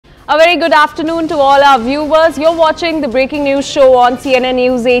A very good afternoon to all our viewers. You're watching the breaking news show on CNN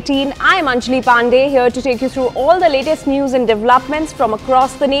News 18. I'm Anjali Pandey, here to take you through all the latest news and developments from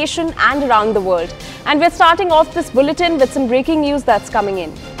across the nation and around the world. And we're starting off this bulletin with some breaking news that's coming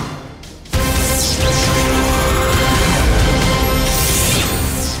in.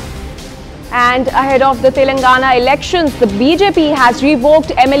 And ahead of the Telangana elections, the BJP has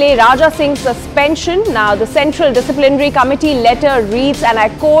revoked MLA Rajasingh's suspension. Now, the Central Disciplinary Committee letter reads, and I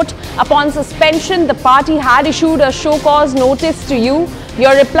quote, "Upon suspension, the party had issued a show cause notice to you.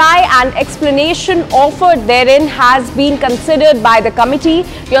 Your reply and explanation offered therein has been considered by the committee.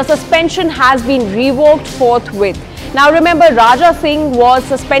 Your suspension has been revoked forthwith." Now remember, Raja Singh was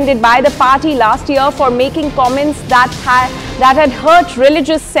suspended by the party last year for making comments that had hurt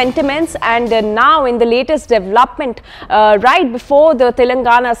religious sentiments, and now in the latest development, right before the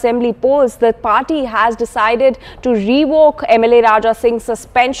Telangana Assembly polls, the party has decided to revoke MLA Raja Singh's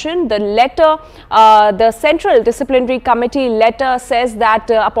suspension. The letter, the Central Disciplinary Committee letter says that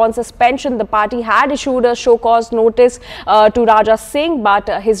upon suspension, the party had issued a show cause notice to Raja Singh,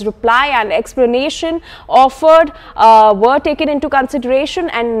 but his reply and explanation offered were taken into consideration,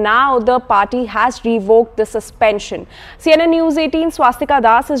 and now the party has revoked the suspension. CNN News 18 Swastika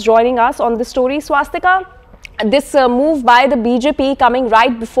Das is joining us on this story. Swastika, this move by the BJP coming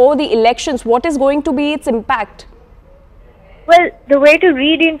right before the elections, what is going to be its impact? Well, the way to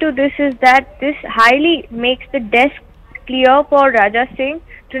read into this is that this highly makes the desk clear for Raja Singh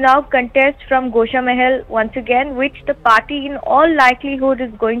to now contest from Goshamahal once again, which the party in all likelihood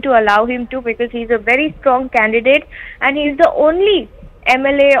is going to allow him to, because he's a very strong candidate and he's the only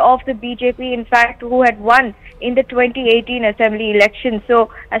MLA of the BJP, in fact, who had won in the 2018 Assembly election. So,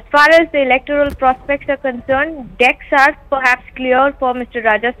 as far as the electoral prospects are concerned, decks are perhaps clear for Mr.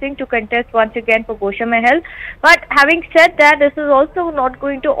 Raja Singh to contest once again for Goshamahal. But having said that, this is also not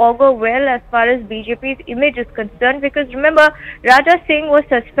going to augur well as far as BJP's image is concerned, because remember, Raja Singh was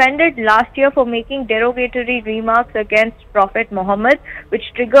suspended last year for making derogatory remarks against Prophet Muhammad, which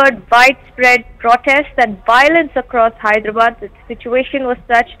triggered widespread protests and violence across Hyderabad. The situation was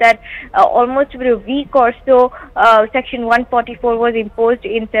such that almost for a week or so, Section 144 was imposed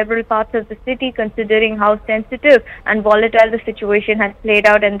in several parts of the city, considering how sensitive and volatile the situation had played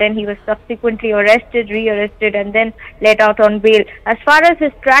out, and then he was subsequently arrested, re-arrested, and then let out on bail. As far as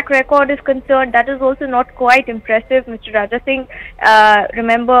his track record is concerned, that is also not quite impressive. Mr. Raja Singh,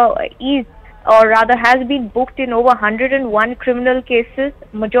 remember, has been booked in over 101 criminal cases,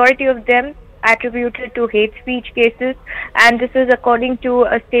 majority of them attributed to hate speech cases, and this is according to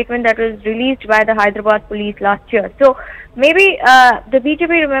a statement that was released by the Hyderabad police last year. So maybe the BJP,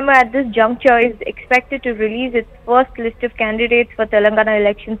 remember, at this juncture is expected to release its first list of candidates for Telangana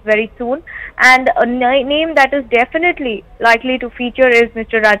elections very soon, and a name that is definitely likely to feature is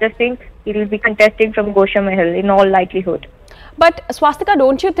Mr. Raja Singh. He will be contesting from Goshamahal in all likelihood. But Swastika,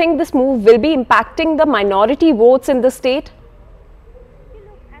 don't you think this move will be impacting the minority votes in the state?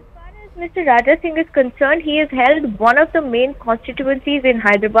 Mr. Raja Singh is concerned, he has held one of the main constituencies in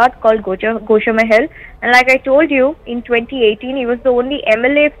Hyderabad called Goshamahal, and like I told you, in 2018 he was the only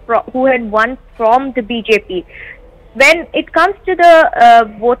MLA who had won from the BJP. When it comes to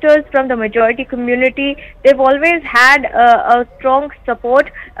the voters from the majority community, they've always had a strong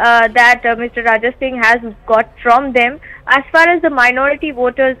support that Mr. Raja Singh has got from them. As far as the minority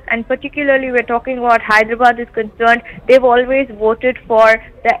voters, and particularly we're talking about Hyderabad is concerned, they've always voted for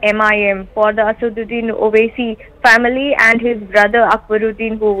the MIM, for the Asaduddin Owaisi family and his brother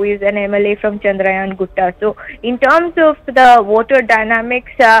Akbaruddin, who is an MLA from Chandrayan Gutta. So in terms of the voter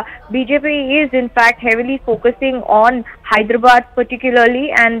dynamics, BJP is in fact heavily focusing on Hyderabad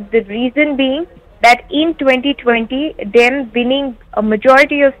particularly, and the reason being that in 2020, them winning a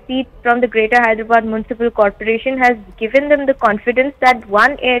majority of seats from the Greater Hyderabad Municipal Corporation has given them the confidence that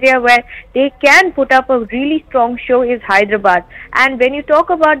one area where they can put up a really strong show is Hyderabad. And when you talk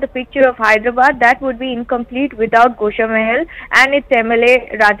about the picture of Hyderabad, that would be incomplete without Goshamahal and its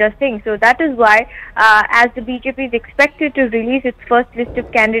MLA Raja Singh. So that is why, as the BJP is expected to release its first list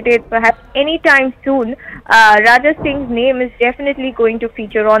of candidates perhaps anytime soon, Raja Singh's name is definitely going to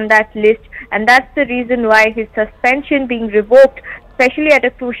feature on that list, and that's the reason why his suspension being revoked, especially at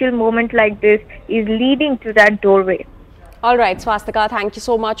a crucial moment like this, is leading to that doorway. All right, Swastika, thank you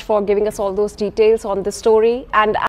so much for giving us all those details on this story. And